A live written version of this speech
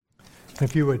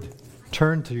If you would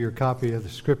turn to your copy of the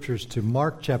Scriptures to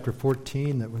Mark chapter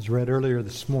 14 that was read earlier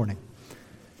this morning.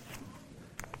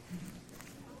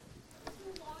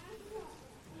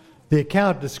 The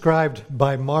account described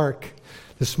by Mark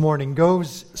this morning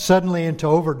goes suddenly into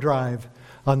overdrive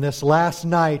on this last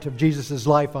night of Jesus'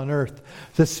 life on earth.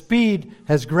 The speed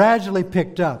has gradually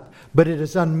picked up, but it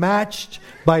is unmatched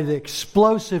by the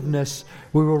explosiveness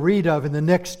we will read of in the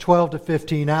next 12 to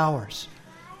 15 hours.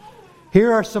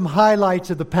 Here are some highlights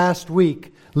of the past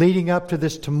week leading up to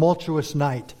this tumultuous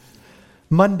night.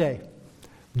 Monday,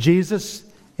 Jesus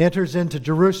enters into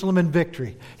Jerusalem in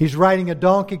victory. He's riding a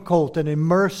donkey colt and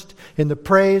immersed in the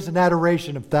praise and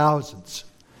adoration of thousands.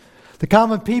 The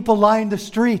common people line the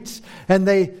streets and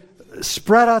they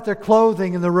spread out their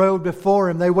clothing in the road before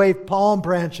him. They wave palm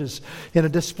branches in a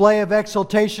display of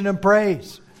exultation and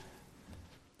praise.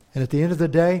 And at the end of the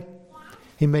day,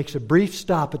 he makes a brief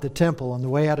stop at the temple on the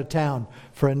way out of town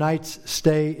for a night's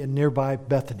stay in nearby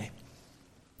Bethany.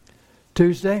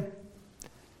 Tuesday,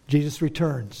 Jesus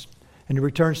returns, and he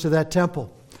returns to that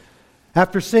temple.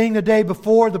 After seeing the day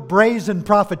before the brazen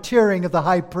profiteering of the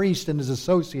high priest and his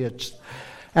associates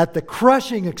at the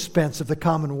crushing expense of the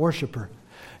common worshiper,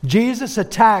 Jesus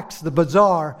attacks the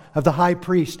bazaar of the high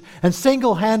priest, and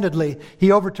single-handedly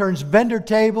he overturns vendor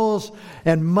tables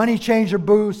and money changer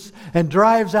booths and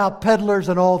drives out peddlers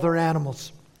and all their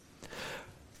animals.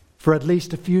 For at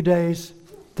least a few days,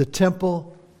 the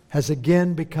temple has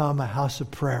again become a house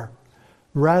of prayer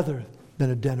rather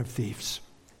than a den of thieves.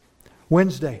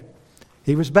 Wednesday,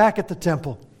 he was back at the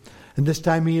temple, and this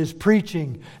time he is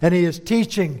preaching and he is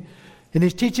teaching, and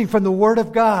he's teaching from the Word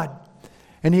of God.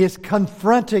 And he is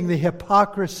confronting the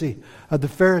hypocrisy of the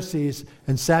Pharisees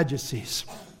and Sadducees.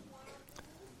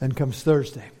 Then comes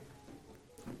Thursday.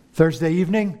 Thursday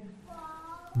evening,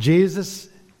 Jesus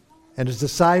and his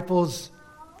disciples,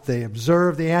 they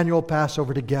observe the annual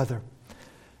Passover together.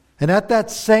 And at that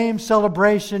same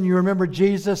celebration, you remember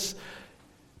Jesus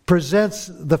presents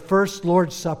the first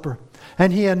Lord's Supper.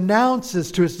 And he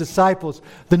announces to his disciples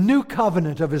the new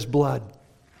covenant of his blood.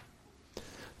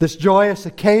 This joyous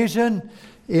occasion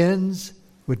ends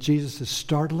with Jesus'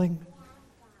 startling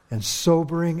and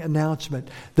sobering announcement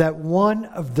that one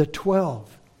of the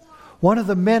 12, one of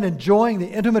the men enjoying the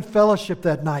intimate fellowship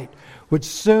that night, would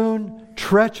soon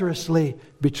treacherously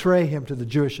betray him to the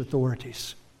Jewish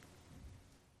authorities.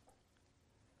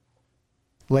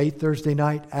 Late Thursday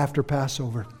night after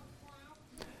Passover,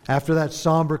 after that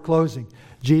somber closing,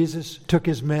 Jesus took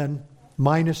his men,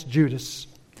 minus Judas,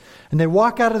 and they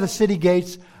walk out of the city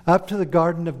gates up to the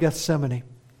Garden of Gethsemane,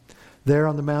 there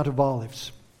on the Mount of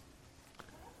Olives.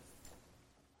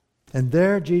 And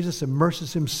there Jesus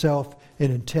immerses himself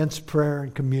in intense prayer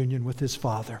and communion with his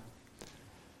Father.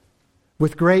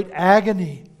 With great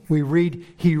agony, we read,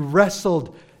 he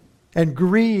wrestled and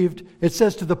grieved, it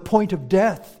says, to the point of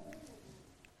death.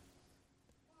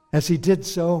 As he did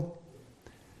so,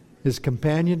 his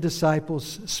companion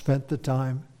disciples spent the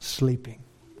time sleeping.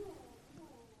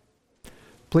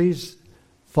 Please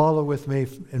follow with me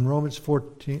in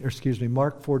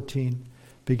Mark 14,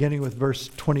 beginning with verse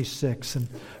 26. And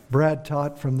Brad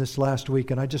taught from this last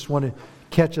week, and I just want to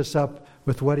catch us up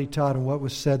with what he taught and what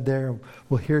was said there.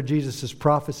 We'll hear Jesus'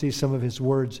 prophecy, some of his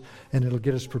words, and it'll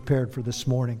get us prepared for this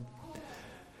morning.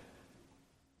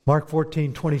 Mark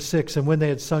 14:26, and when they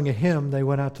had sung a hymn, they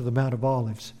went out to the Mount of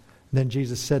Olives. And then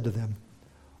Jesus said to them,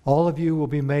 all of you will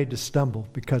be made to stumble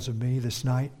because of me this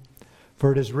night,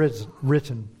 for it is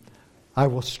written, I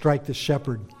will strike the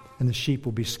shepherd, and the sheep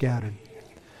will be scattered.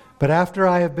 But after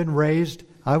I have been raised,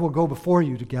 I will go before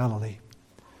you to Galilee.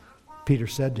 Peter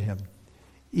said to him,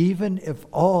 even if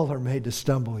all are made to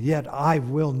stumble, yet I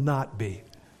will not be.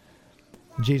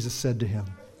 Jesus said to him,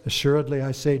 assuredly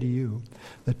I say to you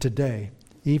that today,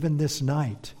 even this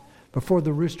night, before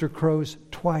the rooster crows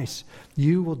twice,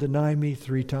 you will deny me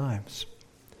 3 times.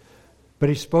 But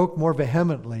he spoke more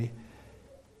vehemently,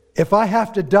 if I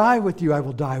have to die with you, I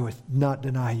will die with, not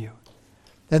deny you.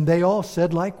 And they all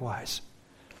said likewise.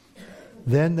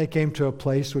 Then they came to a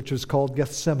place which was called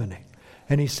Gethsemane.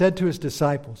 And he said to his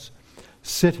disciples,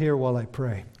 sit here while I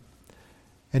pray.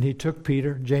 And he took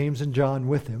Peter, James, and John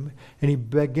with him, and he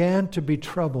began to be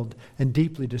troubled and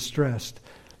deeply distressed.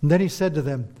 And then he said to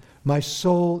them, my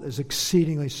soul is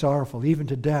exceedingly sorrowful, even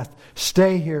to death.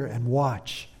 Stay here and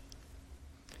watch.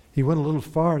 He went a little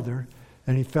farther,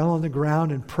 and he fell on the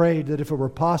ground and prayed that if it were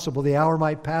possible, the hour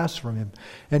might pass from him.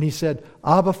 And he said,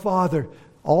 Abba, Father,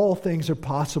 all things are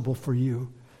possible for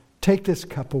you. Take this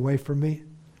cup away from me.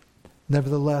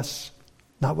 Nevertheless,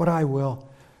 not what I will,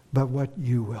 but what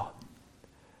you will.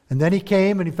 And then he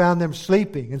came and he found them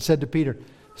sleeping and said to Peter,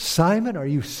 Simon, are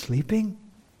you sleeping?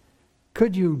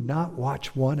 Could you not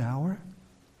watch 1 hour?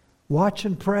 Watch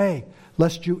and pray,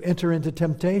 lest you enter into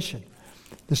temptation.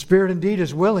 The spirit indeed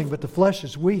is willing, but the flesh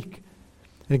is weak.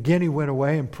 And again he went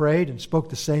away and prayed and spoke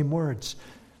the same words.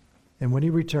 And when he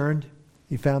returned,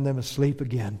 he found them asleep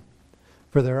again,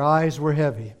 for their eyes were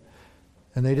heavy,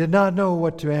 and they did not know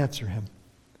what to answer him.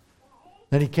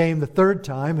 Then he came the third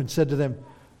time and said to them,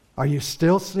 "Are you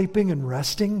still sleeping and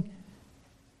resting?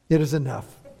 It is enough.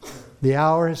 The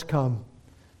hour has come.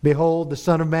 Behold, the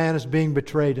Son of Man is being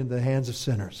betrayed into the hands of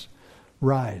sinners.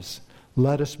 Rise,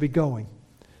 let us be going.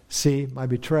 See, my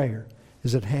betrayer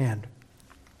is at hand."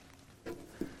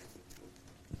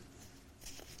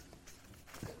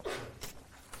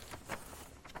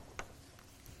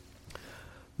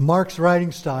 Mark's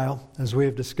writing style, as we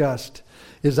have discussed,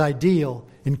 is ideal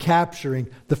in capturing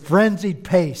the frenzied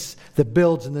pace that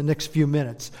builds in the next few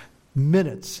minutes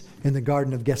in the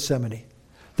Garden of Gethsemane.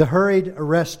 The hurried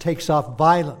arrest takes off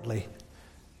violently.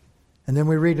 And then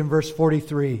we read in verse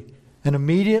 43, "And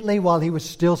immediately while he was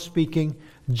still speaking,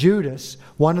 Judas,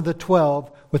 one of the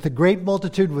 12, with a great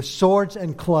multitude with swords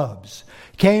and clubs,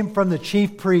 came from the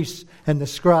chief priests and the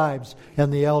scribes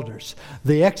and the elders."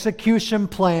 The execution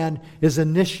plan is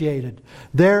initiated.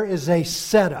 There is a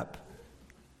setup.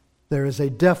 There is a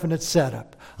definite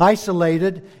setup.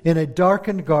 Isolated in a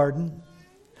darkened garden,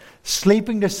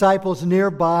 sleeping disciples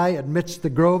nearby amidst the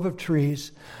grove of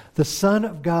trees, the Son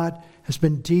of God has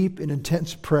been deep in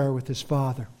intense prayer with his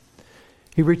Father.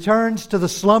 He returns to the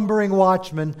slumbering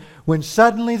watchman when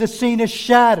suddenly the scene is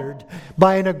shattered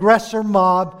by an aggressor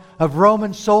mob of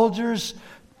Roman soldiers,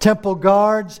 temple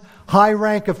guards,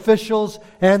 high-rank officials,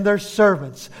 and their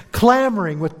servants,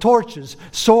 clamoring with torches,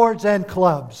 swords, and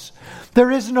clubs.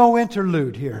 There is no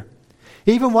interlude here.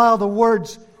 Even while the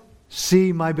words,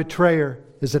 "See, my betrayer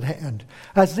is at hand,"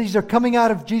 as these are coming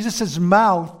out of Jesus'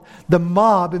 mouth, the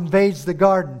mob invades the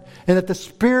garden. And at the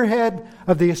spearhead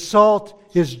of the assault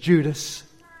is Judas.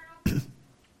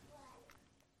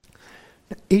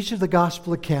 Each of the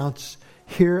gospel accounts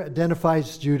here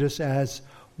identifies Judas as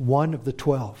one of the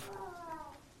 12.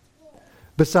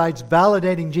 Besides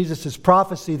validating Jesus'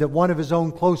 prophecy that one of his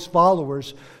own close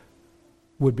followers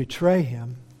would betray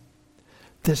him,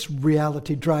 this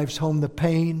reality drives home the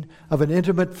pain of an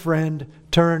intimate friend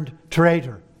turned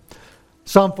traitor.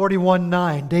 Psalm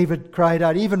 41:9, David cried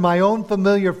out, "Even my own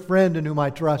familiar friend in whom I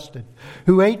trusted,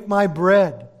 who ate my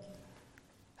bread,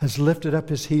 has lifted up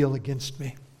his heel against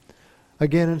me."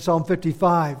 Again in Psalm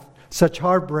 55, such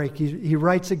heartbreak, he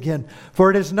writes again, "For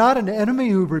it is not an enemy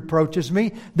who reproaches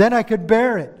me, then I could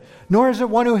bear it. Nor is it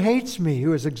one who hates me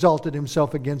who has exalted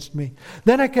himself against me.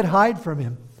 Then I could hide from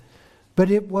him. But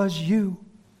it was you,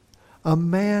 a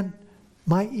man,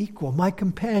 my equal, my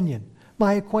companion,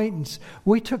 my acquaintance.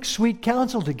 We took sweet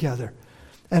counsel together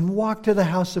and walked to the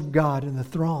house of God in the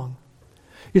throng."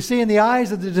 You see, in the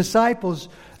eyes of the disciples,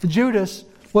 Judas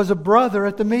was a brother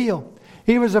at the meal.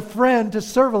 He was a friend to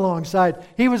serve alongside.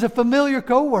 He was a familiar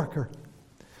co-worker.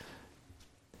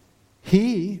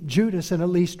 He, Judas, and at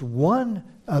least one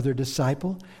other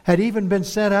disciple had even been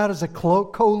sent out as a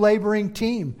co-laboring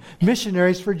team,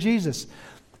 missionaries for Jesus.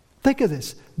 Think of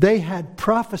this. They had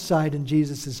prophesied in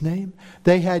Jesus' name.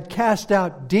 They had cast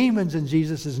out demons in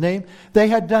Jesus' name. They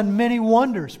had done many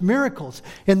wonders, miracles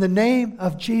in the name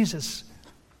of Jesus.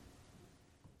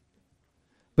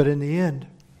 But in the end,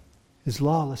 his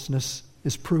lawlessness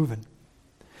is proven.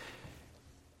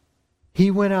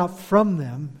 He went out from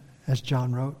them, as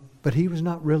John wrote, but he was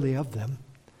not really of them.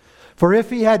 For if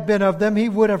he had been of them, he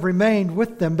would have remained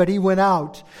with them, but he went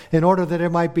out in order that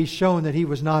it might be shown that he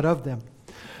was not of them.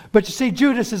 But you see,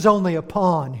 Judas is only a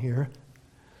pawn here.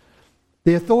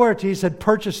 The authorities had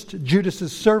purchased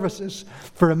Judas's services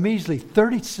for a measly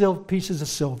 30 pieces of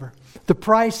silver, the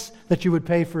price that you would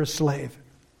pay for a slave.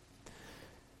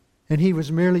 And he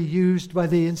was merely used by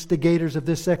the instigators of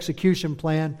this execution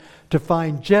plan to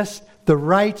find just the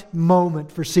right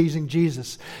moment for seizing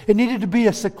Jesus. It needed to be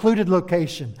a secluded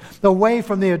location, away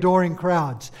from the adoring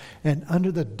crowds, and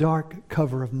under the dark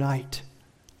cover of night.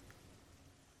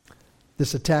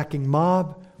 This attacking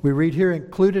mob, we read here,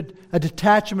 included a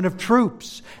detachment of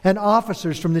troops and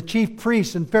officers from the chief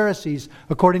priests and Pharisees,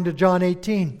 according to John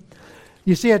 18.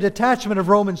 You see, a detachment of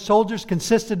Roman soldiers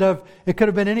consisted of, it could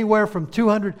have been anywhere from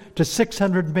 200 to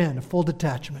 600 men, a full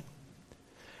detachment.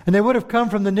 And they would have come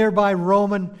from the nearby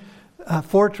Roman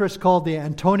fortress called the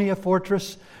Antonia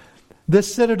Fortress.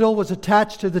 This citadel was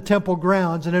attached to the temple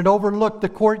grounds and it overlooked the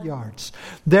courtyards.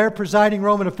 There, presiding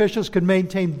Roman officials could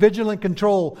maintain vigilant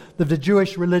control of the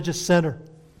Jewish religious center.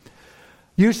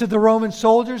 Use of the Roman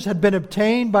soldiers had been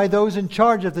obtained by those in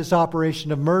charge of this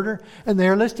operation of murder, and they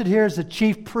are listed here as the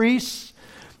chief priests,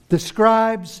 the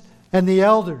scribes, and the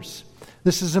elders.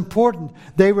 This is important.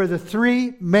 They were the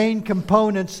three main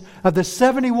components of the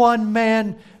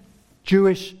 71-man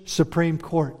Jewish Supreme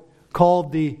Court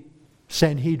called the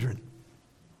Sanhedrin.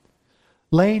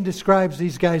 Lane describes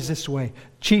these guys this way.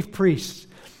 Chief priests.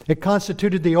 It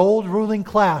constituted the old ruling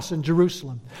class in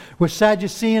Jerusalem with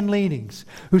Sadducean leanings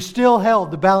who still held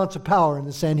the balance of power in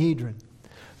the Sanhedrin.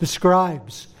 The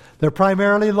scribes. They're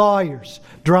primarily lawyers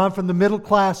drawn from the middle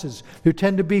classes who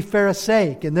tend to be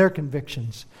Pharisaic in their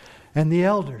convictions. And the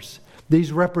elders.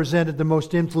 These represented the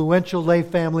most influential lay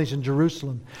families in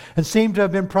Jerusalem and seem to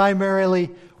have been primarily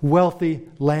wealthy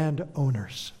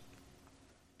landowners.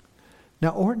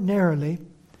 Now, ordinarily,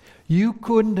 you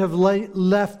couldn't have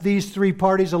left these three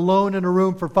parties alone in a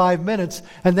room for 5 minutes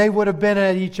and they would have been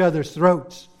at each other's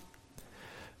throats.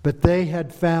 But they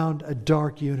had found a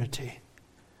dark unity,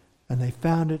 and they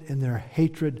found it in their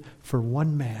hatred for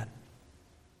one man,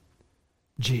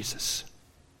 Jesus.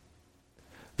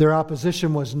 Their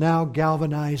opposition was now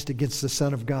galvanized against the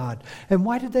Son of God. And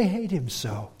why did they hate him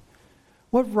so?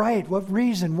 What right? What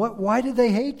reason? Why did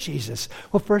they hate Jesus?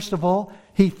 Well, first of all,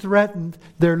 he threatened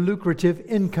their lucrative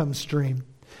income stream.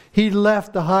 He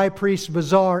left the high priest's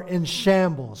bazaar in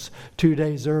shambles 2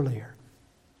 days earlier.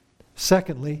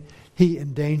 Secondly, he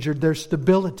endangered their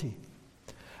stability.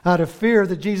 Out of fear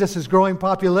that Jesus' growing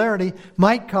popularity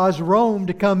might cause Rome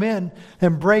to come in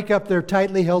and break up their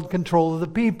tightly held control of the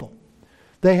people.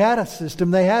 They had a system,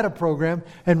 they had a program,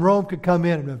 and Rome could come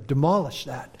in and have demolished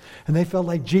that. And they felt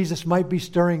like Jesus might be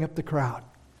stirring up the crowd.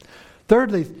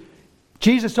 Thirdly,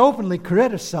 Jesus openly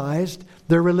criticized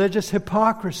their religious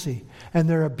hypocrisy and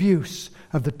their abuse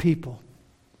of the people.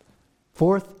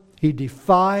 Fourth, he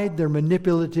defied their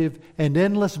manipulative and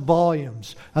endless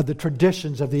volumes of the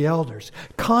traditions of the elders.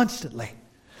 Constantly,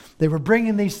 they were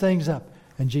bringing these things up,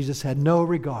 and Jesus had no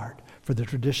regard for the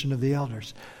tradition of the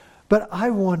elders. But I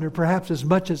wonder, perhaps as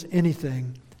much as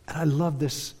anything, and I love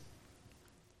this,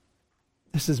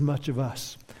 this is much of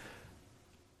us.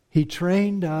 He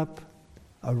trained up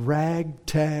a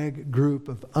ragtag group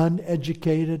of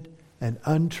uneducated and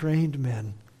untrained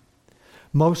men,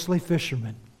 mostly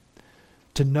fishermen,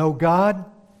 to know God,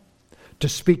 to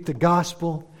speak the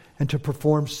gospel, and to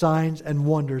perform signs and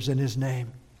wonders in His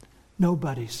name.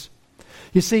 Nobodies.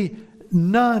 You see,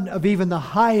 none of even the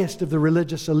highest of the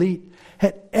religious elite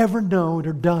had ever known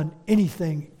or done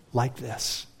anything like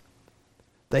this.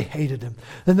 They hated him.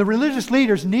 And the religious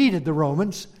leaders needed the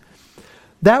Romans.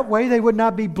 That way they would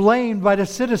not be blamed by the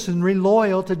citizenry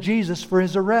loyal to Jesus for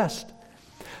his arrest.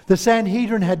 The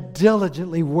Sanhedrin had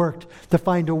diligently worked to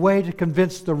find a way to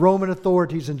convince the Roman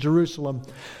authorities in Jerusalem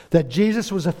that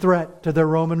Jesus was a threat to their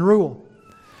Roman rule.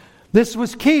 This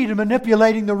was key to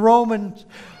manipulating the Romans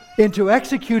into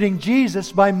executing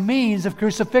Jesus by means of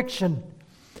crucifixion.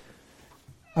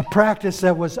 A practice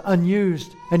that was unused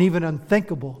and even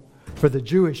unthinkable for the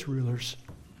Jewish rulers.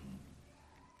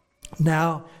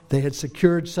 Now they had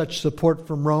secured such support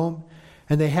from Rome,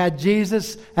 and they had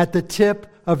Jesus at the tip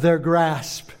of their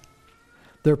grasp.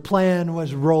 Their plan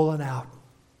was rolling out.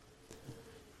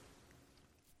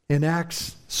 In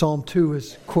Acts, Psalm 2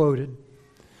 is quoted.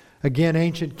 Again,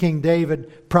 ancient King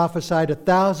David prophesied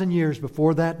 1,000 years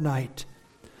before that night.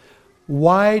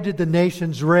 Why did the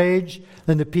nations rage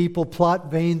and the people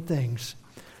plot vain things?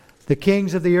 The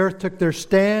kings of the earth took their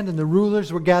stand, and the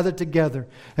rulers were gathered together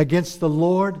against the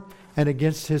Lord and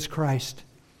against His Christ.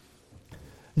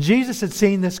 Jesus had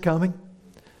seen this coming,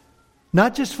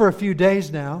 not just for a few days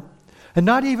now, and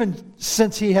not even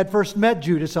since He had first met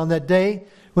Judas on that day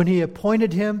when He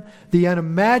appointed him the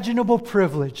unimaginable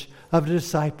privilege of a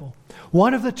disciple.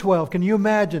 One of the 12. Can you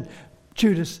imagine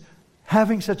Judas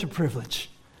having such a privilege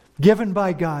given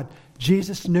by God?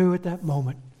 Jesus knew at that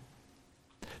moment.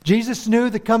 Jesus knew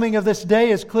the coming of this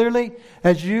day as clearly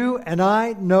as you and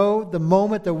I know the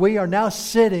moment that we are now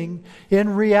sitting in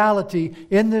reality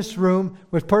in this room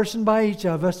with person by each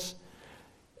of us.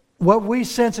 What we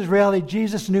sense as reality,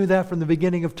 Jesus knew that from the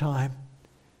beginning of time.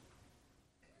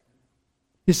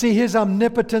 You see, His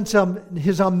omnipotence,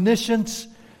 His omniscience,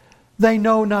 they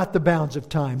know not the bounds of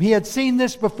time. He had seen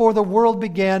this before the world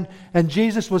began, and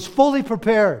Jesus was fully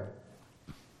prepared.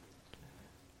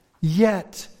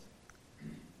 Yet,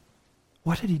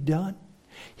 what had He done?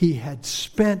 He had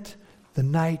spent the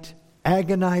night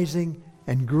agonizing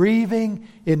and grieving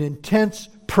in intense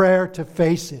prayer to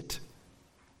face it.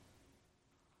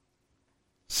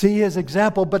 See His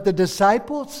example. But the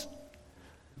disciples,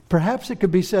 perhaps it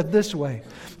could be said this way: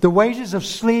 the wages of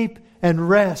sleep and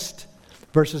rest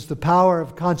versus the power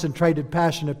of concentrated,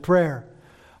 passionate prayer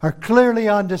are clearly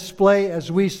on display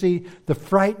as we see the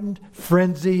frightened,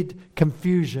 frenzied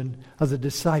confusion of the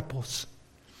disciples.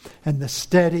 and the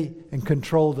steady and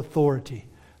controlled authority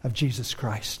of Jesus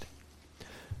Christ.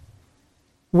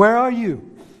 Where are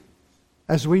you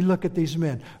as we look at these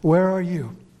men? Where are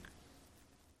you?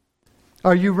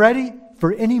 Are you ready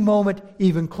for any moment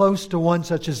even close to one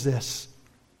such as this?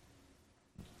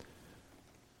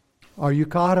 Are you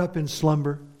caught up in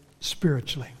slumber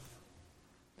spiritually?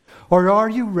 Or are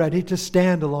you ready to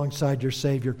stand alongside your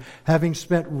Savior, having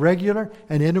spent regular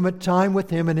and intimate time with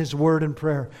Him in His Word and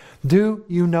prayer? Do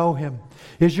you know Him?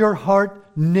 Is your heart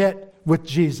knit with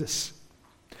Jesus?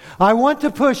 I want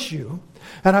to push you,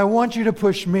 and I want you to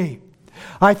push me.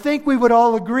 I think we would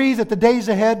all agree that the days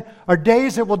ahead are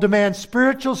days that will demand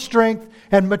spiritual strength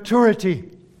and maturity.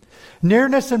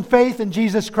 Nearness and faith in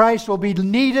Jesus Christ will be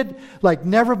needed like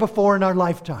never before in our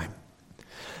lifetime.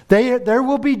 There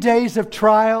will be days of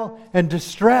trial and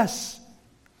distress.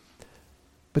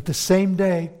 But the same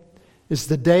day is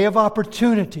the day of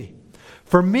opportunity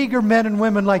for meager men and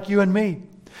women like you and me.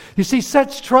 You see,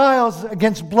 such trials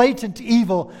against blatant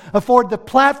evil afford the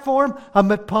platform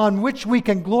upon which we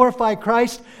can glorify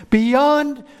Christ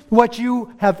beyond what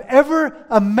you have ever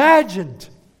imagined.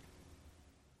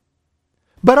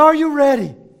 But are you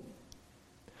ready?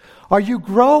 Are you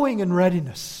growing in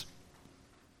readiness?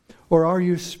 Or are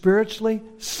you spiritually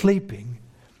sleeping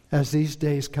as these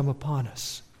days come upon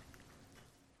us?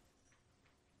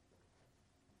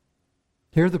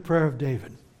 Hear the prayer of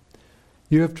David.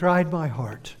 You have tried my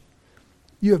heart.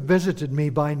 You have visited me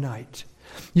by night.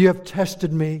 You have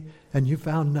tested me, and you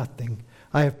found nothing.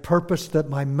 I have purposed that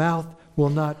my mouth will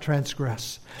not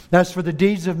transgress. As for the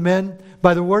deeds of men,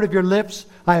 by the word of your lips,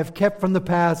 I have kept from the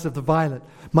paths of the violent.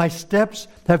 My steps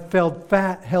have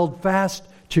held fast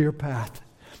to your path.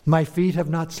 My feet have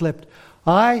not slipped.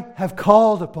 I have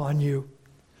called upon you.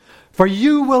 For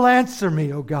you will answer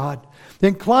me, O God.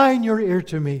 Incline your ear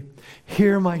to me.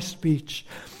 Hear my speech.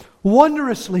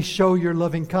 Wondrously show your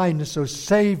loving kindness, O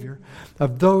Savior,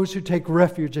 of those who take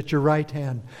refuge at your right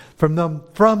hand, from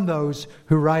those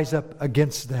who rise up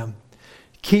against them.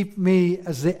 Keep me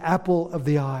as the apple of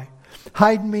the eye.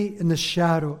 Hide me in the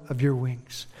shadow of your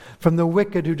wings, from the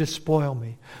wicked who despoil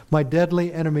me, my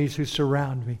deadly enemies who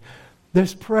surround me.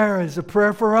 This prayer is a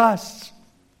prayer for us.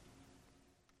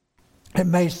 It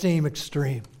may seem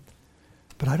extreme,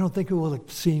 but I don't think it will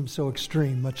seem so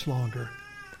extreme much longer.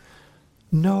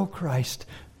 Know Christ.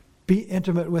 Be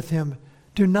intimate with Him.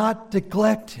 Do not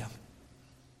neglect Him.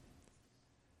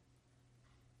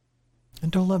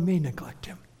 And don't let me neglect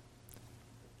Him.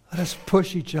 Let us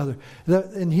push each other.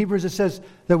 In Hebrews it says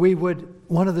that we would,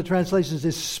 one of the translations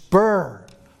is spur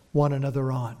one another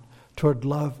on toward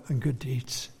love and good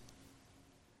deeds.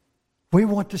 We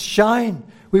want to shine.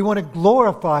 We want to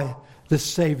glorify this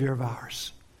Savior of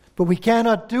ours. But we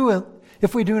cannot do it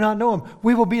if we do not know Him.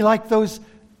 We will be like those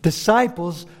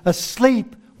disciples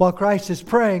asleep while Christ is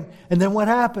praying. And then what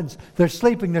happens? They're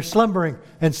sleeping, they're slumbering,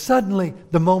 and suddenly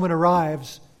the moment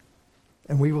arrives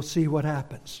and we will see what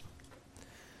happens.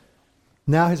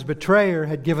 Now his betrayer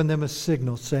had given them a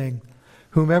signal saying,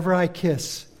 whomever I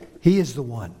kiss, he is the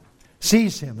one.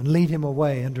 Seize him and lead him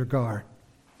away under guard.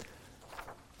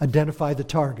 Identify the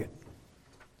target.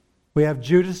 We have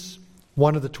Judas,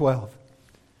 one of the 12.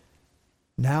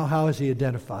 Now how is he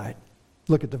identified?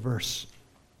 Look at the verse.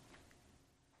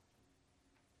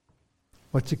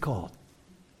 What's he called?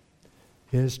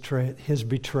 His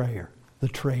betrayer, the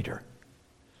traitor.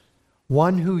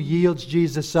 One who yields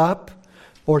Jesus up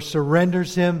or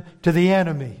surrenders Him to the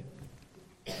enemy.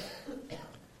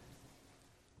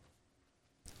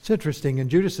 It's interesting, in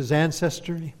Judas'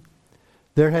 ancestry,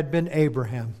 there had been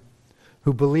Abraham,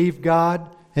 who believed God,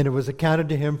 and it was accounted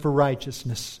to him for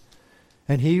righteousness.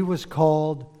 And he was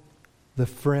called the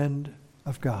friend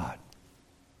of God.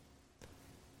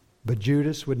 But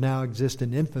Judas would now exist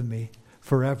in infamy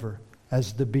forever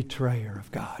as the betrayer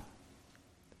of God.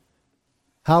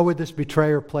 How would this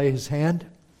betrayer play his hand?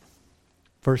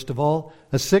 First of all,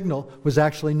 a signal was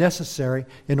actually necessary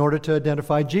in order to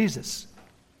identify Jesus,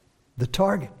 the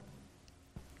target.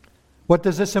 What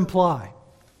does this imply?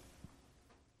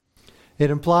 It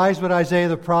implies what Isaiah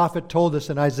the prophet told us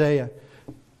in Isaiah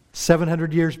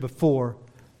 700 years before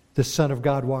the Son of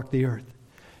God walked the earth.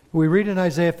 We read in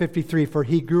Isaiah 53, for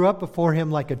he grew up before him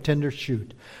like a tender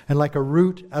shoot, and like a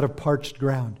root out of parched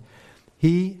ground.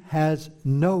 He has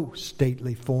no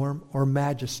stately form or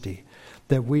majesty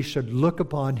that we should look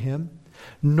upon him,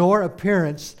 nor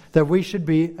appearance that we should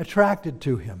be attracted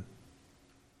to him.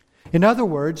 In other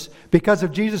words, because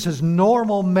of Jesus'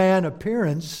 normal man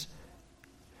appearance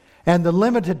and the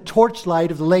limited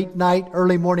torchlight of the late night,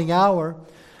 early morning hour,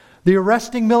 The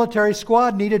arresting military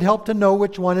squad needed help to know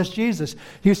which one is Jesus.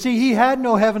 You see, he had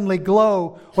no heavenly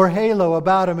glow or halo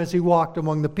about him as he walked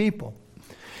among the people.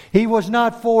 He was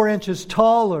not 4 inches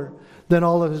taller than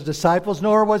all of his disciples,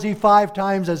 nor was he 5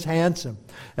 times as handsome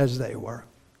as they were.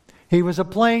 He was a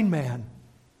plain man,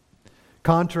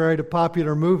 contrary to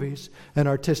popular movies and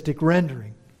artistic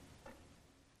rendering.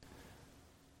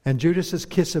 And Judas's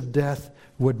kiss of death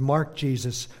would mark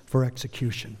Jesus for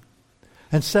execution.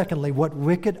 And secondly, what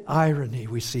wicked irony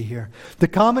we see here. The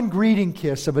common greeting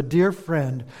kiss of a dear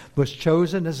friend was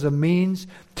chosen as a means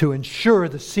to ensure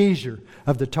the seizure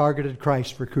of the targeted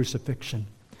Christ for crucifixion.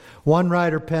 One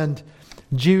writer penned,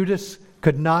 Judas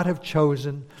could not have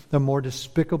chosen a more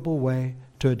despicable way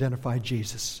to identify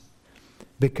Jesus,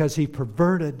 because he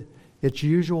perverted its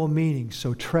usual meaning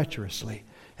so treacherously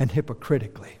and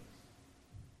hypocritically.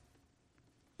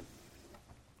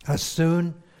 As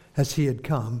soon as he had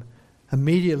come,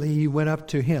 immediately he went up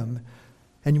to him.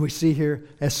 And we see here,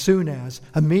 as soon as,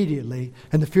 immediately,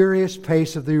 and the furious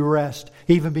pace of the arrest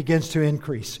even begins to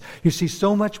increase. You see,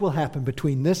 so much will happen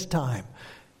between this time,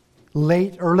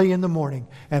 early in the morning,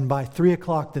 and by 3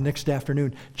 o'clock the next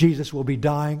afternoon, Jesus will be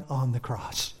dying on the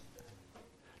cross.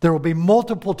 There will be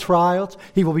multiple trials.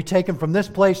 He will be taken from this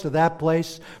place to that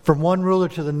place, from one ruler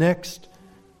to the next,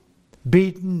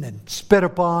 beaten and spit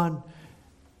upon,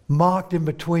 mocked in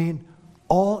between,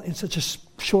 all in such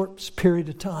a short period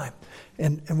of time.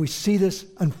 And we see this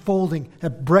unfolding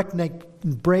at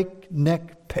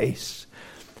breakneck pace.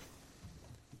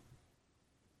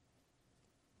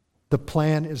 The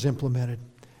plan is implemented,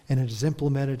 and it is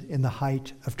implemented in the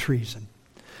height of treason.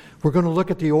 We're going to look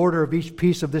at the order of each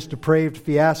piece of this depraved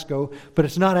fiasco, but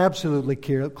it's not absolutely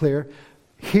clear.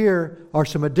 Here are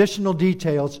some additional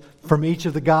details from each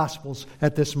of the Gospels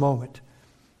at this moment.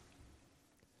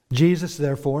 Jesus,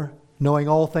 therefore, knowing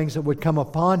all things that would come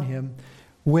upon him,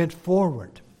 went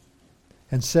forward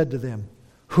and said to them,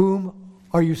 "Whom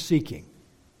are you seeking?"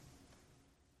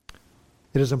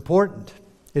 It is important.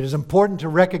 It is important to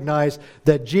recognize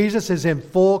that Jesus is in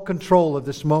full control of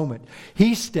this moment.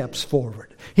 He steps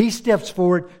forward. He steps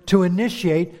forward to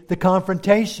initiate the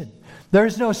confrontation. There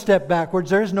is no step backwards.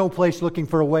 There is no place looking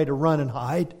for a way to run and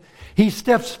hide. He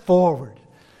steps forward.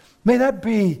 May that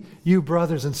be you,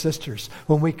 brothers and sisters,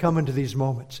 when we come into these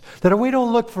moments. That we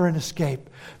don't look for an escape,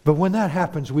 but when that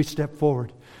happens, we step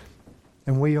forward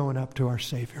and we own up to our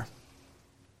Savior.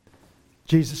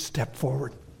 Jesus stepped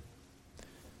forward.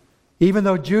 Even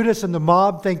though Judas and the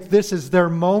mob think this is their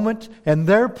moment and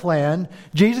their plan,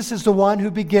 Jesus is the one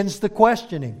who begins the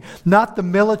questioning, not the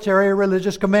military or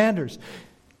religious commanders.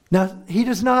 Now, he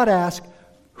does not ask,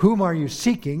 "Whom are you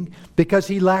seeking?" because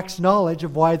he lacks knowledge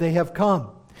of why they have come.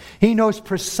 He knows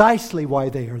precisely why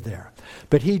they are there,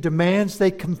 but he demands they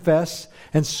confess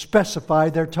and specify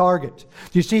their target.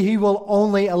 You see, he will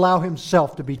only allow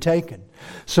himself to be taken.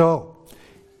 So,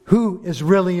 who is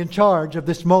really in charge of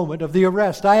this moment of the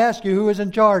arrest? I ask you, who is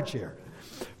in charge here?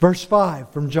 Verse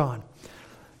 5 from John.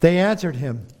 They answered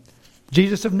him,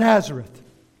 "Jesus of Nazareth."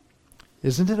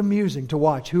 Isn't it amusing to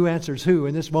watch who answers who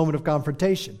in this moment of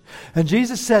confrontation? And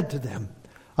Jesus said to them,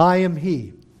 "I am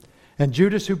he." And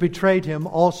Judas, who betrayed him,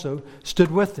 also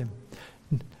stood with him.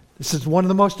 This is one of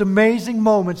the most amazing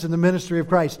moments in the ministry of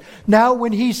Christ. Now,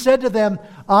 when he said to them,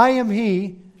 "I am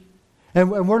he,"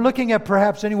 and we're looking at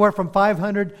perhaps anywhere from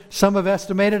 500, some have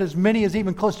estimated as many as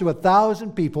even close to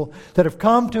 1,000 people that have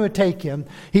come to take him.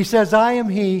 He says, "I am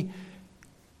he."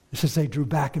 It says they drew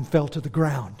back and fell to the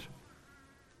ground.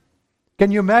 Can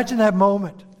you imagine that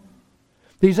moment?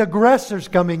 These aggressors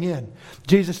coming in.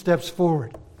 Jesus steps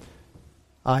forward.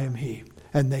 "I am he."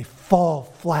 And they fall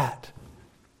flat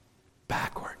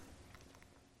backward.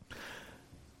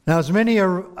 Now, as many a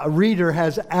reader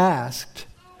has asked,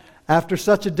 after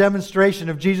such a demonstration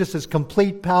of Jesus'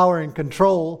 complete power and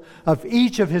control of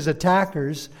each of his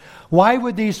attackers, why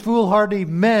would these foolhardy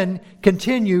men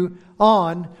continue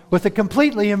on with a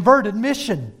completely inverted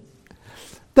mission?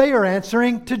 They are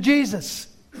answering to Jesus.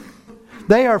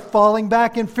 They are falling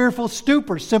back in fearful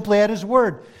stupor simply at his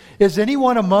word. Is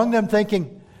anyone among them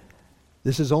thinking,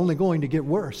 this is only going to get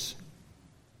worse?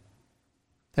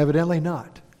 Evidently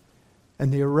not.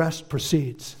 And the arrest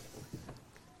proceeds.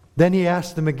 Then he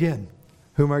asked them again,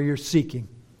 "Whom are you seeking?"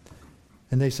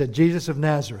 And they said, "Jesus of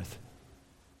Nazareth."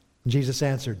 And Jesus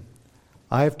answered,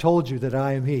 "I have told you that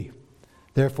I am he.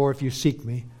 Therefore, if you seek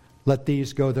me, let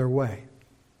these go their way."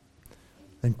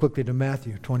 Then quickly to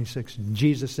Matthew 26. And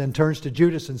Jesus then turns to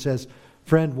Judas and says,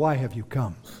 "Friend, why have you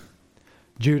come?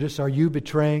 Judas, are you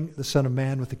betraying the Son of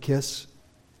Man with a kiss?"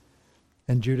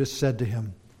 And Judas said to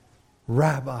him,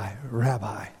 "Rabbi,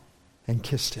 Rabbi," and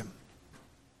kissed him.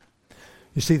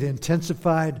 You see, the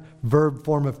intensified verb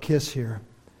form of kiss here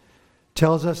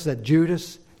tells us that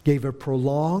Judas gave a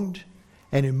prolonged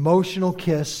and emotional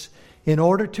kiss in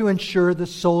order to ensure the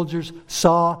soldiers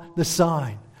saw the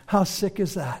sign. How sick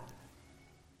is that?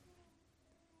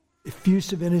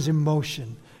 Effusive in his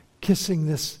emotion, kissing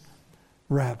this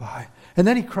rabbi. And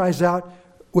then he cries out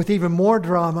with even more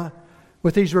drama,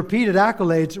 with these repeated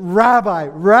accolades, "Rabbi,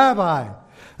 Rabbi."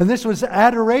 And this was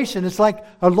adoration. It's like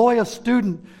a loyal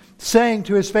student saying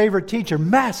to his favorite teacher,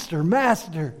 "Master,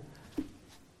 Master."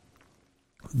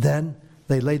 Then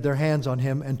they laid their hands on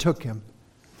him and took him.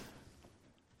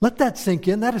 Let that sink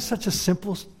in. That is such a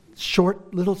simple,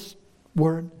 short, little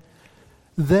word.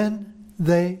 Then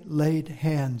they laid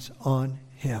hands on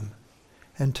him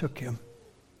and took him.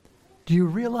 Do you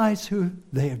realize who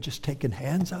they have just taken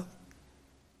hands of?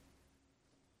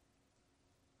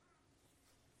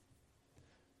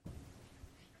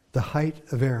 The height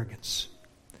of arrogance.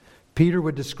 Peter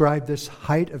would describe this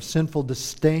height of sinful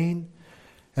disdain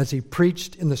as he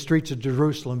preached in the streets of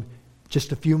Jerusalem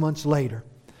just a few months later.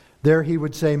 There he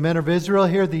would say, "Men of Israel,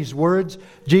 hear these words.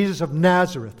 Jesus of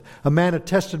Nazareth, a man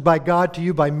attested by God to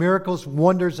you by miracles,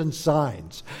 wonders, and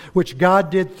signs, which God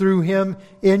did through him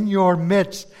in your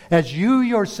midst, as you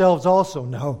yourselves also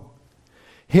know.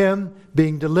 Him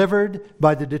being delivered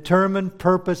by the determined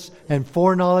purpose and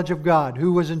foreknowledge of God."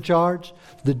 Who was in charge?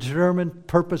 The determined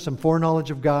purpose and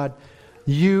foreknowledge of God.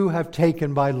 "You have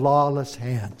taken by lawless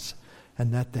hands."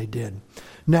 And that they did.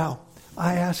 Now,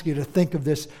 I ask you to think of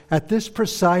this. At this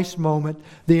precise moment,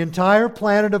 the entire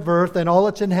planet of Earth and all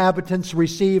its inhabitants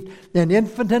received an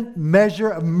infinite measure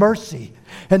of mercy,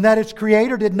 and that its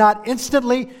Creator did not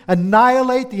instantly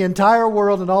annihilate the entire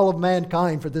world and all of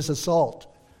mankind for this assault.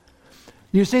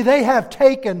 You see, they have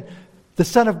taken the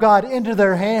Son of God into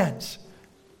their hands.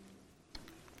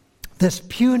 This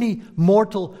puny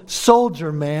mortal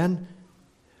soldier man,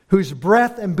 whose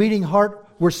breath and beating heart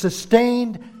were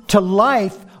sustained to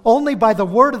life only by the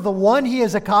word of the one he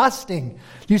is accosting.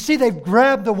 You see, they've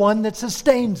grabbed the one that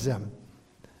sustains them.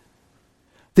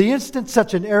 The instant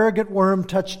such an arrogant worm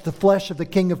touched the flesh of the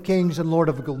King of Kings and Lord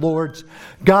of Lords,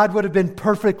 God would have been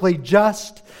perfectly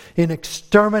just in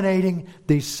exterminating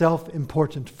these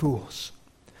self-important fools.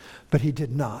 But He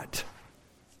did not.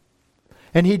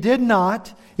 And He did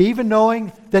not, even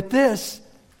knowing that this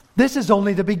is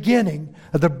only the beginning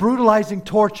of the brutalizing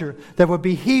torture that would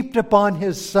be heaped upon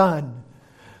His Son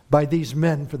by these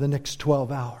men for the next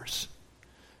 12 hours.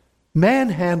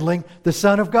 Manhandling the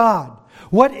Son of God.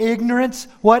 What ignorance,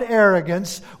 what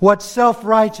arrogance, what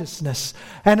self-righteousness,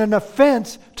 and an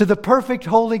offense to the perfect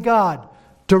holy God.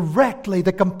 Directly,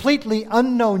 the completely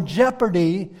unknown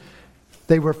jeopardy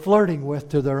they were flirting with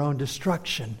to their own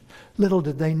destruction. Little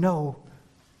did they know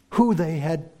who they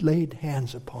had laid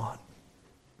hands upon.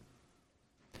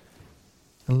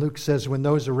 And Luke says, when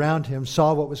those around him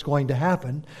saw what was going to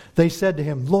happen, they said to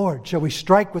him, "Lord, shall we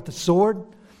strike with the sword?"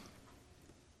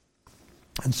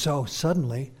 And so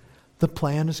suddenly the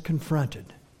plan is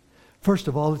confronted. First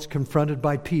of all, it's confronted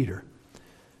by Peter.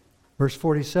 Verse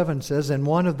 47 says, "And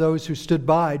one of those who stood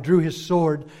by drew his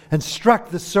sword and struck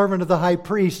the servant of the high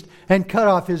priest and cut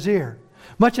off his ear."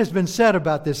 Much has been said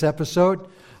about this episode.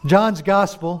 John's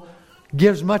gospel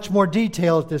gives much more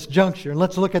detail at this juncture. And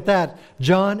let's look at that.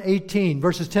 John 18,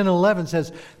 verses 10 and 11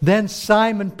 says, "Then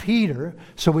Simon Peter,"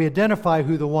 so we identify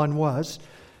who the one was,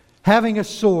 "having a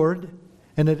sword,"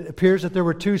 and it appears that there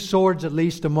were two swords at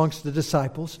least amongst the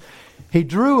disciples, "he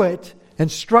drew it and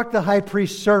struck the high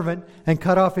priest's servant and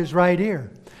cut off his right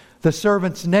ear. The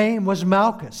servant's name was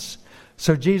Malchus.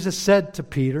 So Jesus said to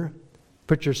Peter,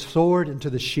 'Put your sword into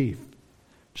the sheath.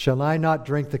 Shall I not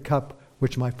drink the cup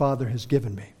which my Father has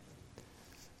given me?'"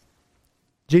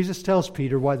 Jesus tells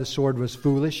Peter why the sword was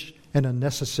foolish and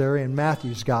unnecessary in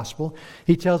Matthew's gospel.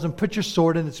 He tells him, "Put your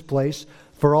sword in its place,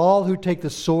 for all who take the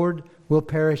sword will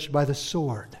perish by the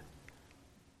sword."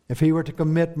 If he were to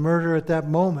commit murder at that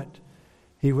moment,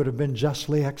 he would have been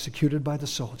justly executed by the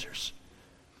soldiers.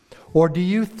 "Or do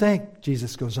you think,"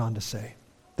 Jesus goes on to say,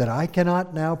 "that I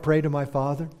cannot now pray to my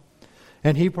Father,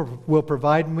 and He will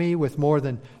provide me with more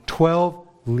than 12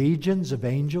 legions of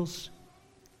angels?"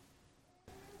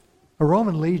 A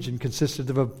Roman legion consisted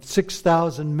of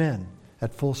 6,000 men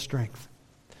at full strength.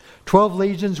 12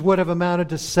 legions would have amounted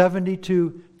to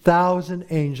 72,000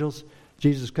 angels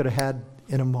Jesus could have had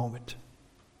in a moment.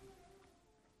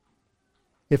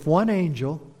 If one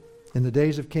angel in the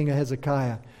days of King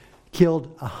Hezekiah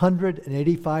killed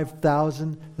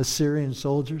 185,000 Assyrian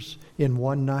soldiers in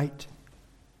one night,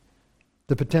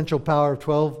 the potential power of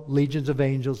 12 legions of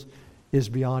angels is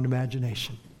beyond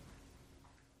imagination.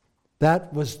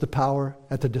 That was the power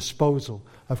at the disposal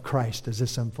of Christ as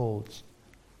this unfolds.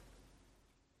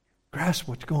 Grasp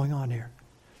what's going on here.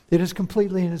 It is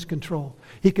completely in His control.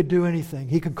 He could do anything.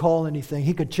 He could call anything.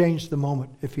 He could change the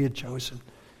moment if He had chosen.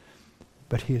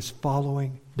 But He is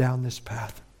following down this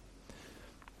path.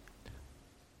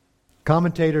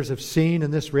 Commentators have seen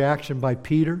in this reaction by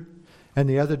Peter and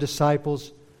the other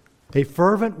disciples a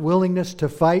fervent willingness to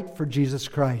fight for Jesus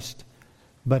Christ,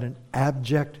 but an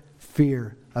abject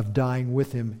fear of dying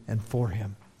with Him and for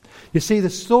Him. You see, the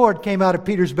sword came out of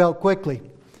Peter's belt quickly,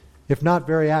 if not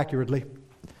very accurately.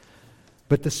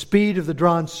 But the speed of the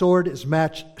drawn sword is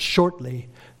matched shortly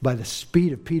by the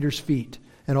speed of Peter's feet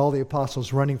and all the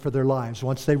apostles running for their lives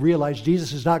once they realize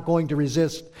Jesus is not going to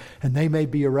resist and they may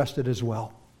be arrested as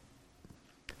well.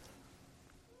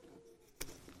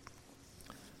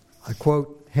 I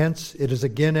quote, "Hence it is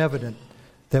again evident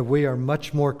that we are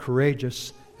much more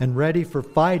courageous and ready for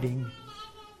fighting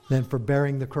than for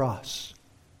bearing the cross.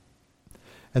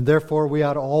 And therefore we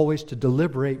ought always to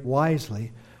deliberate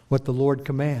wisely what the Lord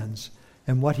commands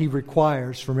and what He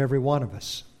requires from every one of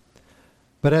us.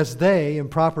 But as they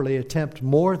improperly attempt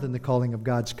more than the calling of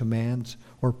God's commands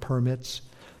or permits,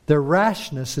 their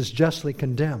rashness is justly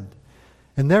condemned.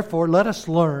 And therefore let us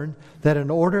learn that in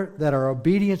order that our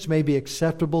obedience may be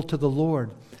acceptable to the Lord,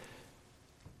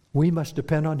 we must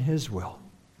depend on His will,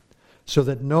 so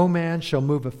that no man shall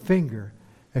move a finger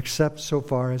except so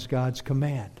far as God's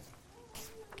command."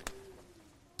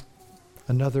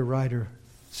 Another writer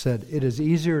said, "It is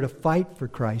easier to fight for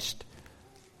Christ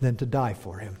than to die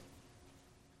for Him.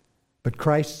 But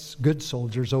Christ's good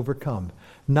soldiers overcome,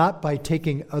 not by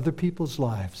taking other people's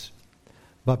lives,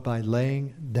 but by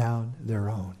laying down their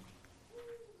own."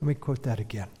 Let me quote that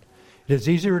again. It is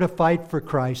easier to fight for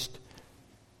Christ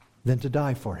than to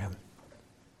die for Him.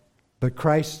 But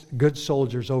Christ's good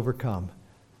soldiers overcome,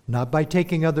 not by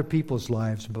taking other people's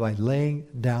lives, but by laying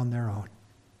down their own.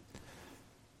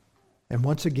 And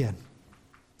once again,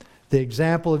 the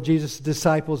example of Jesus'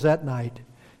 disciples that night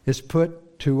is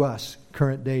put to us,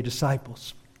 current day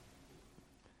disciples.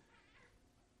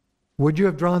 Would you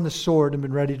have drawn the sword and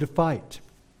been ready to fight?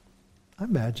 I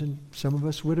imagine some of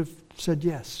us would have said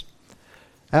yes.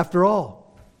 After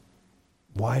all,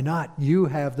 why not? You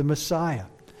have the Messiah.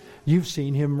 You've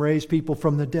seen Him raise people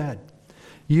from the dead.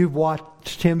 You've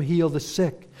watched Him heal the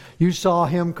sick. You saw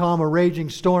Him calm a raging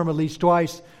storm at least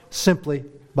twice simply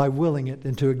by willing it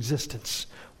into existence.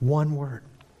 One word.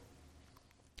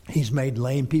 He's made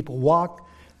lame people walk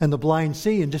and the blind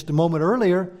see. And just a moment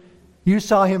earlier, you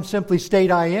saw Him simply state,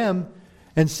 "I am,"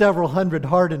 and several hundred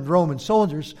hardened Roman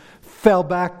soldiers fell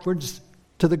backwards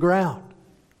to the ground.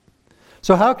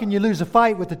 So how can you lose a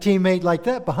fight with a teammate like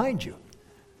that behind you?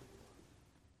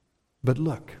 But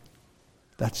look,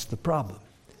 that's the problem.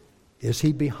 Is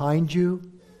He behind you,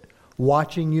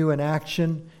 watching you in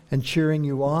action and cheering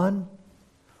you on?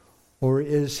 Or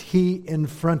is He in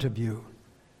front of you,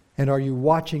 and are you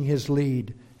watching His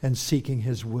lead and seeking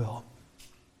His will?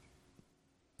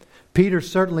 Peter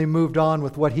certainly moved on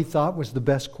with what he thought was the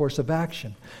best course of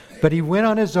action. But he went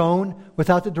on his own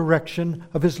without the direction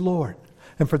of his Lord.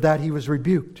 And for that he was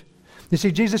rebuked. You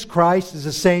see, Jesus Christ is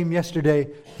the same yesterday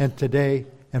and today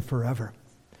and forever.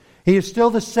 He is still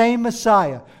the same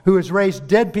Messiah who has raised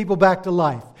dead people back to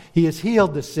life. He has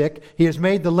healed the sick. He has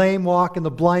made the lame walk and the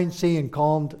blind see and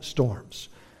calmed storms.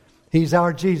 He's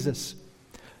our Jesus.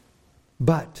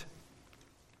 But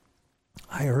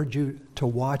I urge you to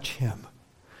watch Him.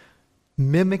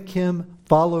 Mimic Him,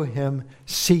 follow Him,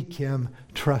 seek Him,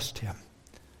 trust Him.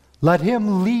 Let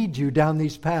Him lead you down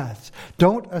these paths.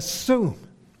 Don't assume.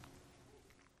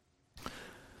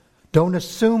 Don't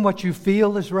assume what you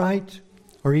feel is right,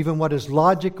 or even what is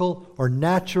logical or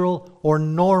natural or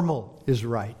normal is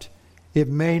right. It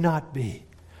may not be.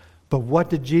 But what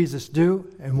did Jesus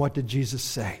do and what did Jesus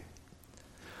say?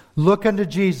 Look unto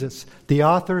Jesus, the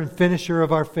author and finisher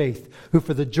of our faith, who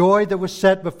for the joy that was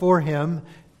set before Him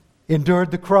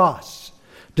endured the cross,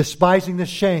 despising the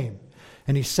shame,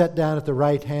 and He sat down at the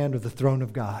right hand of the throne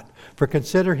of God. For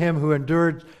consider Him who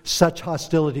endured such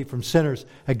hostility from sinners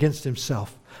against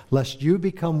Himself, lest you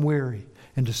become weary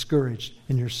and discouraged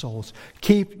in your souls.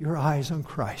 Keep your eyes on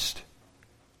Christ.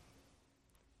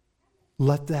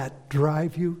 Let that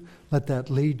drive you, let that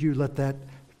lead you, let that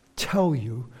tell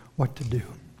you what to do.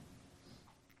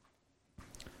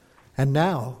 And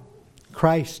now,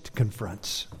 Christ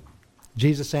confronts.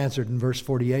 Jesus answered in verse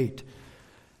 48,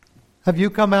 Have you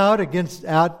come out as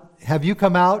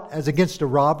against a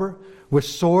robber with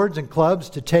swords and clubs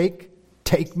to take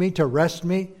me, to arrest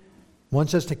me? One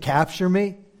says to capture me.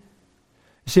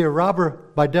 You see, a robber,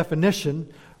 by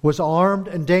definition, was armed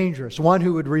and dangerous, one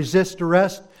who would resist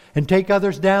arrest and take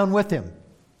others down with him.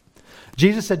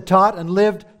 Jesus had taught and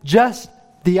lived just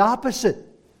the opposite.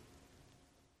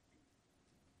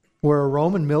 Were a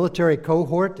Roman military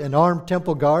cohort and armed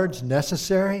temple guards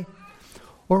necessary?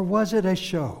 Or was it a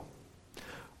show?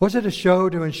 Was it a show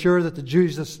to ensure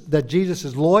that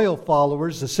Jesus' loyal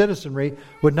followers, the citizenry,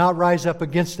 would not rise up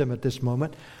against him at this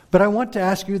moment? But I want to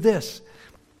ask you this.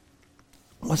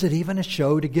 Was it even a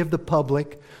show to give the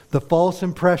public the false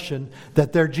impression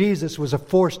that their Jesus was a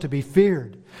force to be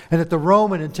feared, and that the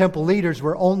Roman and temple leaders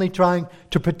were only trying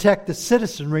to protect the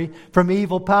citizenry from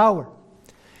evil power?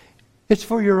 It's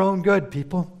for your own good,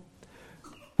 people.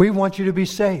 We want you to be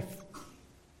safe.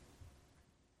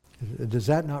 Does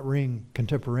that not ring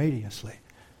contemporaneously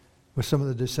with some of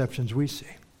the deceptions we see?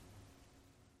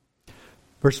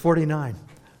 Verse 49,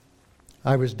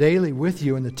 I was daily with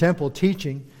you in the temple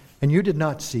teaching, and you did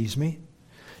not seize me.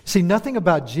 See, nothing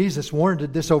about Jesus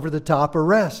warranted this over-the-top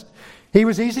arrest. He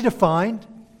was easy to find.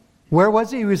 Where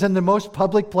was he? He was in the most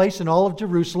public place in all of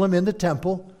Jerusalem, in the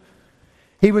temple.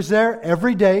 He was there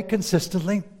every day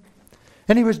consistently,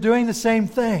 and he was doing the same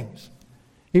things.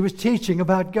 He was teaching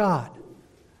about God.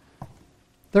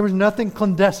 There was nothing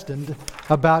clandestine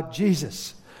about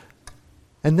Jesus.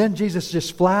 And then Jesus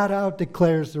just flat out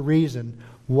declares the reason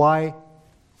why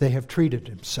they have treated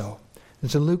him so.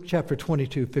 It's in Luke chapter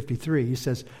 22:53. He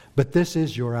says, but this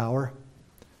is your hour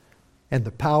and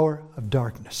the power of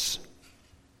darkness.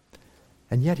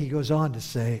 And yet he goes on to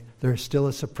say there is still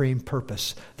a supreme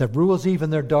purpose that rules even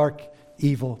their dark,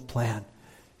 evil plan.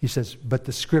 He says, but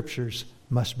the Scriptures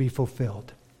must be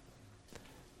fulfilled.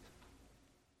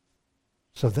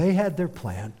 So they had their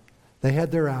plan. They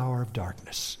had their hour of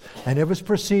darkness. And it was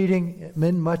proceeding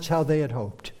in much how they had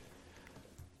hoped.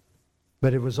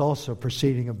 But it was also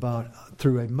proceeding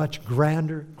through a much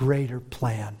grander, greater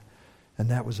plan. And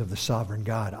that was of the sovereign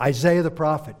God. Isaiah the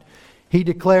prophet, he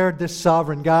declared this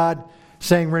sovereign God,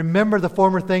 saying, remember the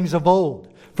former things of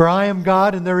old, for I am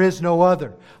God and there is no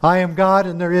other. I am God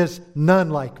and there is none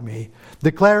like me.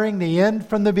 Declaring the end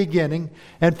from the beginning,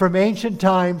 and from ancient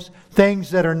times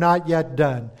things that are not yet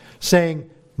done.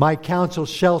 Saying, my counsel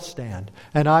shall stand,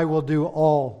 and I will do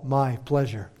all my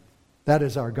pleasure. That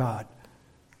is our God.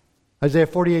 Isaiah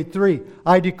 48:3,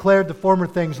 I declared the former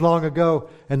things long ago,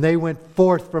 and they went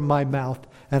forth from my mouth,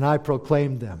 and I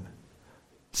proclaimed them.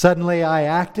 Suddenly I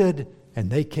acted, and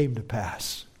they came to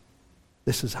pass.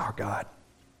 This is our God.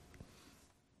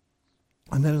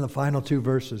 And then in the final three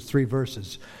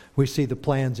verses, we see the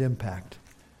plan's impact.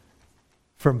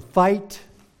 From fight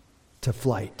to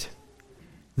flight.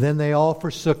 Then they all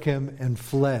forsook him and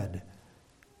fled.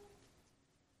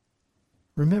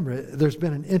 Remember, there's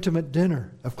been an intimate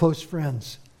dinner of close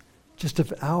friends just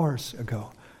hours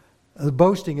ago. The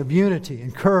boasting of unity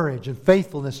and courage and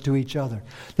faithfulness to each other.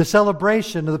 The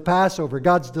celebration of the Passover,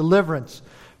 God's deliverance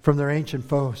from their ancient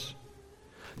foes.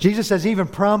 Jesus has even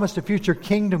promised a future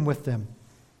kingdom with them.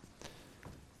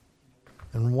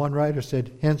 And one writer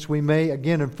said, hence we may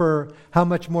again infer how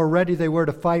much more ready they were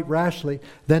to fight rashly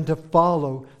than to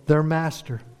follow their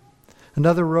master.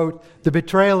 Another wrote, the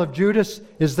betrayal of Judas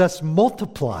is thus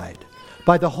multiplied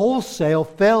by the wholesale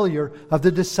failure of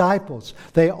the disciples.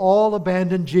 They all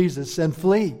abandon Jesus and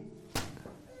flee.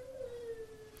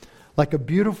 Like a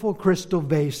beautiful crystal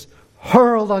vase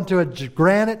hurled onto a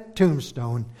granite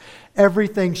tombstone,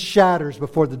 everything shatters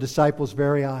before the disciples'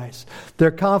 very eyes.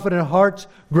 Their confident hearts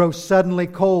grow suddenly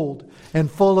cold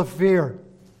and full of fear.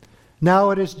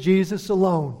 Now it is Jesus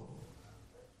alone.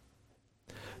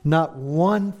 Not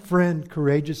one friend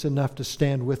courageous enough to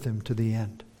stand with him to the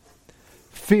end.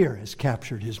 Fear has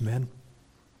captured his men,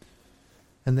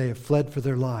 and they have fled for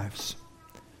their lives.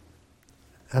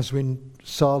 As we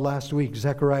saw last week,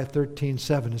 Zechariah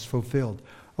 13:7 is fulfilled.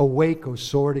 Awake, O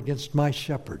sword, against my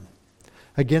shepherd,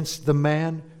 against the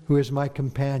man who is my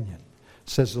companion,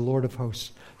 says the Lord of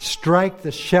hosts. Strike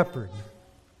the shepherd,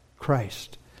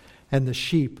 Christ, and the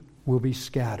sheep will be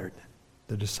scattered,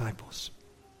 the disciples.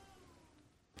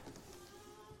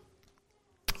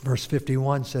 Verse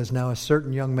 51 says, now a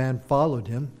certain young man followed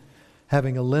him,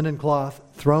 having a linen cloth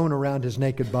thrown around his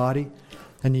naked body,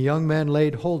 and the young man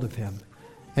laid hold of him,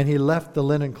 and he left the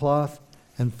linen cloth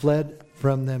and fled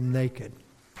from them naked.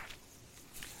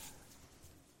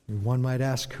 One might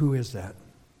ask, who is that?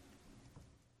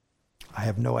 I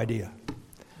have no idea.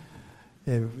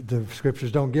 The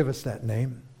Scriptures don't give us that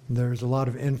name. There's a lot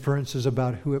of inferences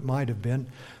about who it might have been,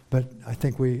 but I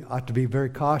think we ought to be very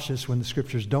cautious when the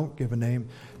Scriptures don't give a name,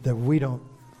 that we don't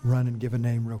run and give a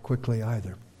name real quickly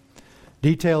either.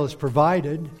 Detail is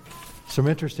provided, some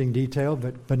interesting detail,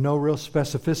 but no real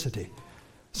specificity.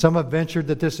 Some have ventured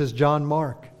that this is John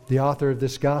Mark, the author of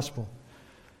this gospel.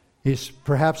 He's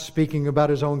perhaps speaking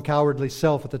about his own cowardly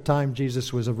self at the time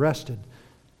Jesus was arrested.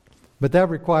 But that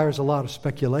requires a lot of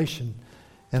speculation,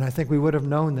 And I think we would have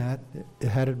known that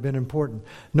had it been important.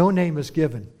 No name is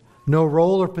given. No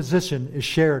role or position is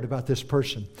shared about this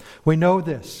person. We know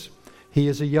this. He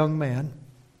is a young man.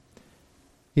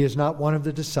 He is not one of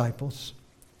the disciples.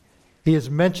 He is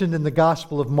mentioned in the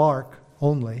Gospel of Mark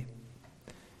only.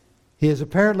 He has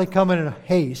apparently come in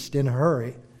haste, in a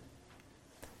hurry.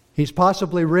 He's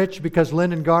possibly rich because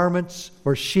linen garments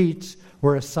or sheets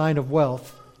were a sign of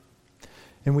wealth.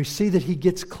 And we see that he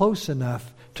gets close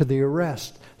enough to the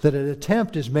arrest that an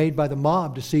attempt is made by the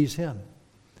mob to seize him.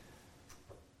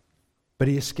 But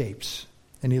he escapes,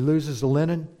 and he loses the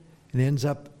linen and ends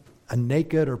up a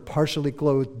naked or partially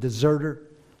clothed deserter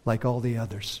like all the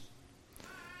others.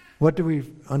 What do we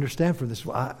understand from this?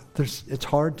 It's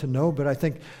hard to know, but I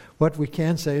think what we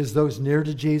can say is those near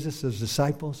to Jesus, those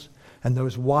disciples, and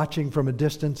those watching from a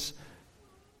distance,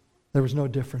 there was no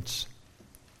difference.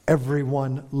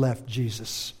 Everyone left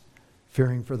Jesus,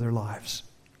 fearing for their lives.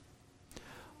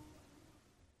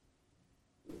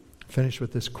 Finish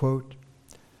with this quote.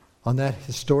 On that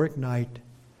historic night,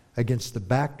 against the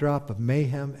backdrop of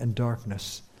mayhem and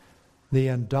darkness, the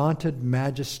undaunted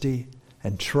majesty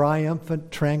and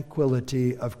triumphant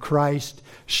tranquility of Christ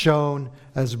shone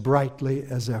as brightly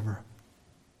as ever.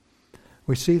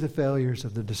 We see the failures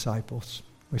of the disciples.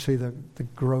 We see the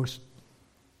gross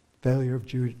failure of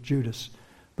Judas.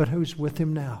 But who's with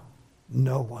him now?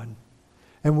 No one.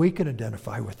 And we can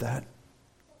identify with that.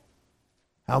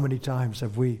 How many times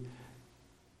have we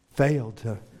failed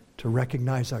to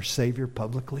recognize our Savior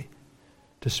publicly,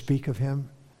 to speak of Him,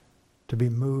 to be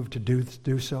moved to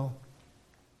do so?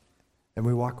 And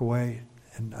we walk away,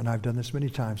 and I've done this many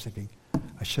times, thinking,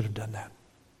 I should have done that.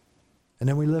 And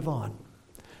then we live on.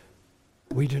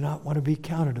 We do not want to be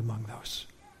counted among those.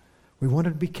 We want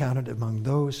to be counted among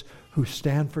those who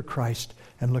stand for Christ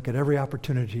and look at every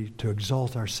opportunity to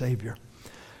exalt our Savior.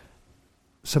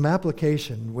 Some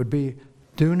application would be,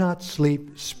 do not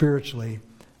sleep spiritually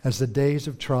as the days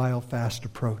of trial fast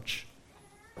approach.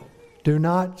 Do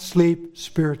not sleep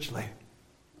spiritually.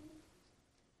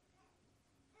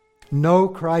 Know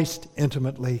Christ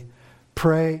intimately.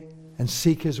 Pray and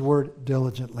seek His Word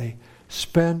diligently.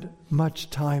 Spend much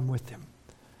time with Him.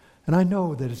 And I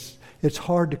know that it's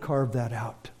hard to carve that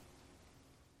out.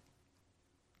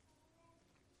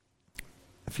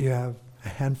 If you have a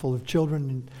handful of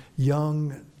children,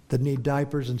 young, that need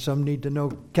diapers, and some need to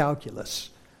know calculus,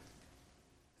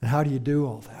 and how do you do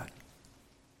all that?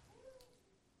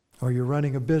 Or you're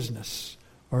running a business,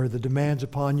 or the demands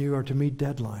upon you are to meet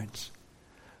deadlines.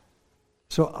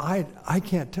 So I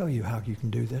can't tell you how you can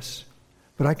do this,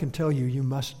 but I can tell you you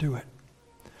must do it.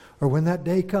 Or when that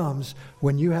day comes,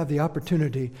 when you have the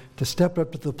opportunity to step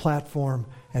up to the platform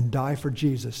and die for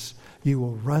Jesus, you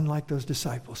will run like those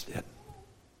disciples did.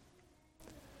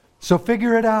 So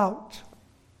figure it out.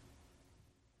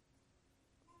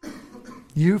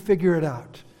 You figure it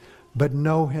out. But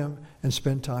know Him and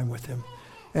spend time with Him.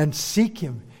 And seek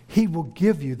Him. He will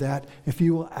give you that if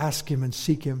you will ask Him and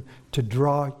seek Him to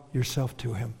draw yourself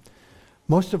to Him.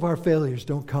 Most of our failures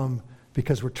don't come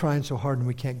because we're trying so hard and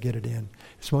we can't get it in.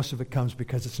 Most of it comes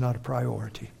because it's not a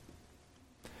priority.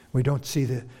 We don't see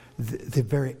the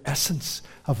very essence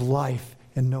of life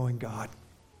in knowing God.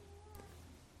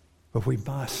 But we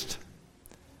must.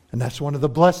 And that's one of the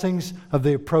blessings of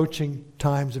the approaching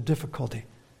times of difficulty.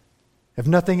 If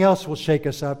nothing else will shake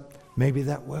us up, maybe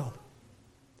that will.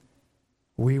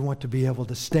 We want to be able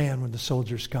to stand when the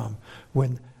soldiers come,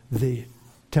 when the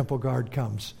temple guard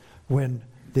comes, when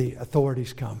the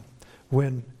authorities come,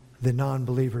 when the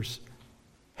non-believers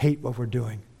hate what we're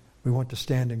doing. We want to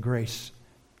stand in grace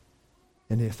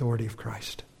in the authority of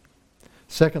Christ.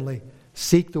 Secondly,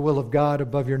 seek the will of God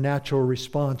above your natural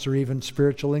response or even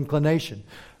spiritual inclination.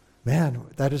 Man,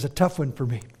 that is a tough one for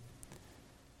me.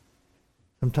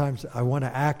 Sometimes I want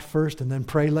to act first and then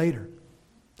pray later.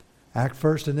 Act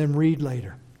first and then read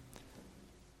later.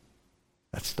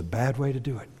 That's the bad way to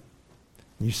do it.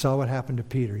 You saw what happened to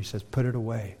Peter. He says, put it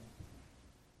away.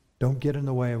 Don't get in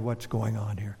the way of what's going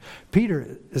on here.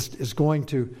 Peter is going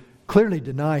to clearly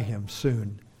deny Him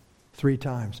soon, 3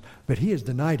 times. But he has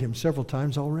denied Him several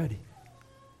times already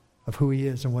of who He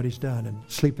is and what He's done and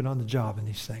sleeping on the job and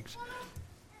these things.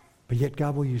 But yet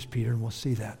God will use Peter, and we'll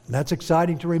see that. And that's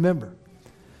exciting to remember.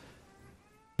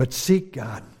 But seek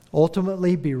God.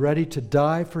 Ultimately, be ready to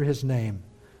die for His name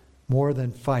more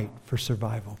than fight for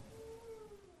survival.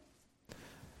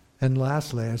 And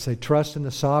lastly, I say, trust in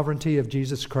the sovereignty of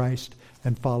Jesus Christ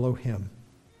and follow Him.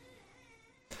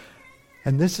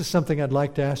 And this is something I'd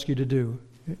like to ask you to do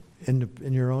in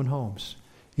your own homes,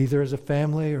 either as a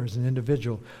family or as an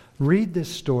individual. Read this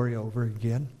story over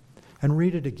again, and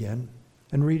read it again,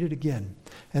 and read it again.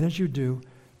 And as you do,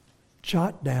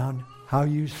 jot down how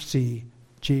you see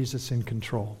Jesus in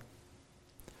control.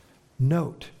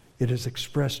 Note, it is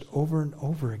expressed over and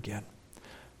over again.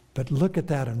 But look at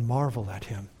that and marvel at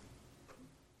him.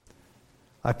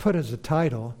 I put as a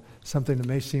title something that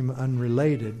may seem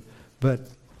unrelated, but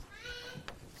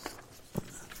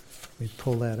let me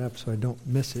pull that up so I don't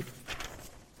miss it.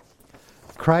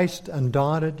 Christ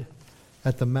undaunted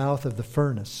at the mouth of the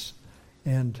furnace.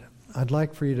 And I'd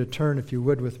like for you to turn, if you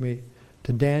would, with me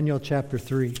to Daniel chapter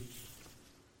 3.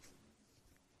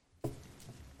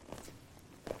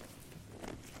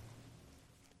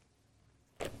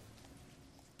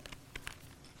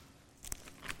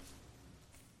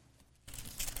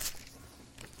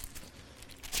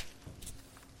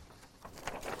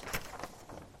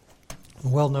 A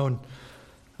well-known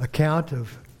account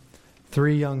of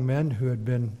 3 young men who had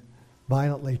been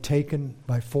violently taken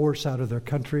by force out of their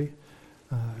country,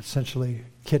 essentially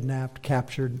kidnapped,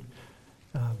 captured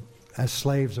as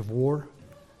slaves of war,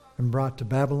 and brought to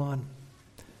Babylon,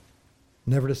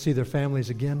 never to see their families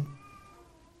again,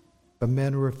 but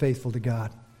men who were faithful to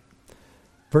God.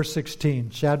 Verse 16,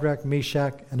 Shadrach,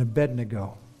 Meshach, and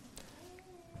Abednego.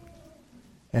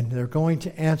 And they're going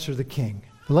to answer the king.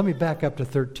 Let me back up to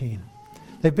 13.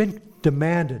 They've been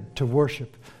demanded to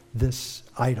worship this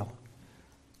idol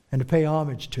and to pay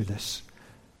homage to this.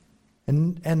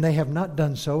 And they have not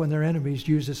done so, and their enemies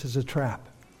use this as a trap.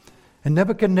 And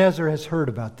Nebuchadnezzar has heard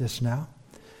about this now.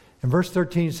 And verse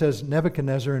 13 says,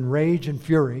 Nebuchadnezzar, in rage and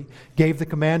fury, gave the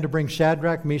command to bring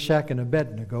Shadrach, Meshach, and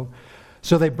Abednego.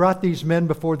 So they brought these men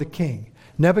before the king.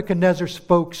 Nebuchadnezzar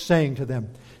spoke, saying to them,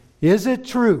 Is it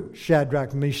true,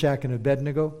 Shadrach, Meshach, and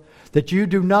Abednego, that you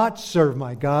do not serve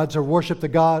my gods or worship the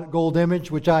gold image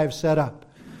which I have set up?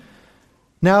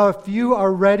 Now, if you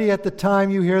are ready at the time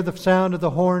you hear the sound of the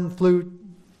horn, flute,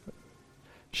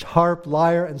 harp,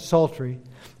 lyre, and psaltery,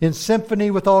 in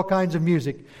symphony with all kinds of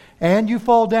music, and you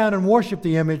fall down and worship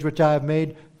the image which I have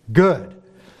made, good.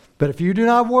 But if you do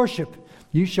not worship,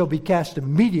 you shall be cast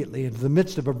immediately into the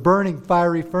midst of a burning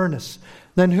fiery furnace.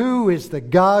 Then who is the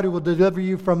God who will deliver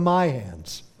you from my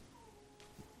hands?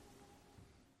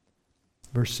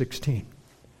 Verse 16.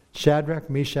 Shadrach,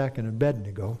 Meshach, and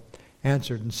Abednego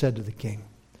answered and said to the king,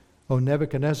 O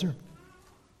Nebuchadnezzar,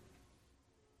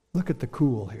 look at the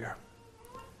cool here.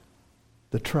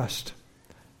 The trust.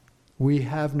 We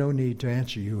have no need to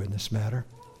answer you in this matter.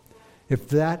 If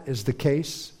that is the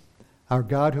case, our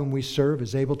God whom we serve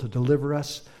is able to deliver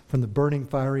us from the burning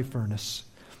fiery furnace,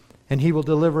 and he will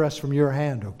deliver us from your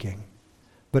hand, O king.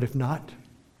 But if not,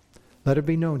 let it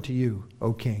be known to you,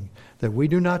 O king, that we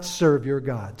do not serve your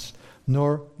gods,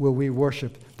 nor will we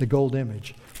worship the gold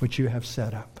image which you have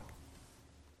set up.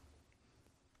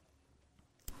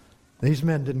 These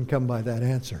men didn't come by that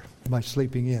answer, by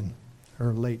sleeping in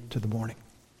or late to the morning.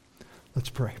 Let's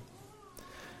pray.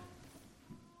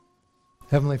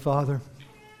 Heavenly Father,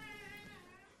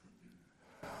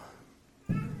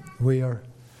 we are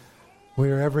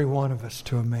every one of us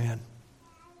to a man,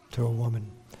 to a woman.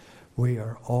 We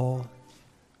are all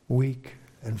weak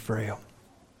and frail.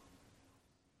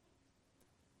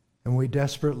 And we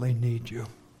desperately need you.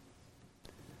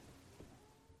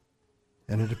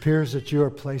 And it appears that you are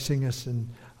placing us in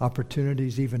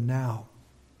opportunities even now,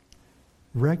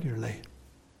 regularly,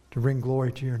 to bring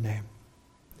glory to your name.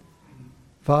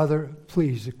 Father,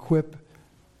 please equip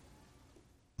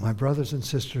my brothers and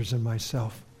sisters and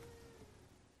myself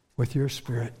with your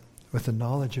Spirit, with the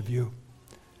knowledge of you,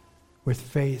 with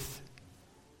faith,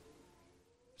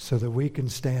 so that we can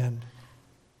stand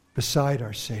beside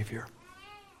our Savior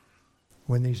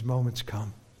when these moments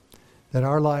come. That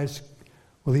our lives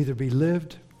will either be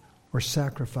lived or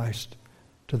sacrificed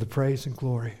to the praise and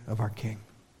glory of our King.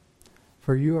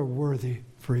 For you are worthy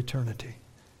for eternity,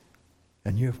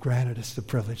 and you have granted us the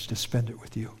privilege to spend it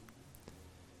with you.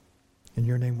 In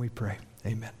your name we pray.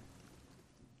 Amen.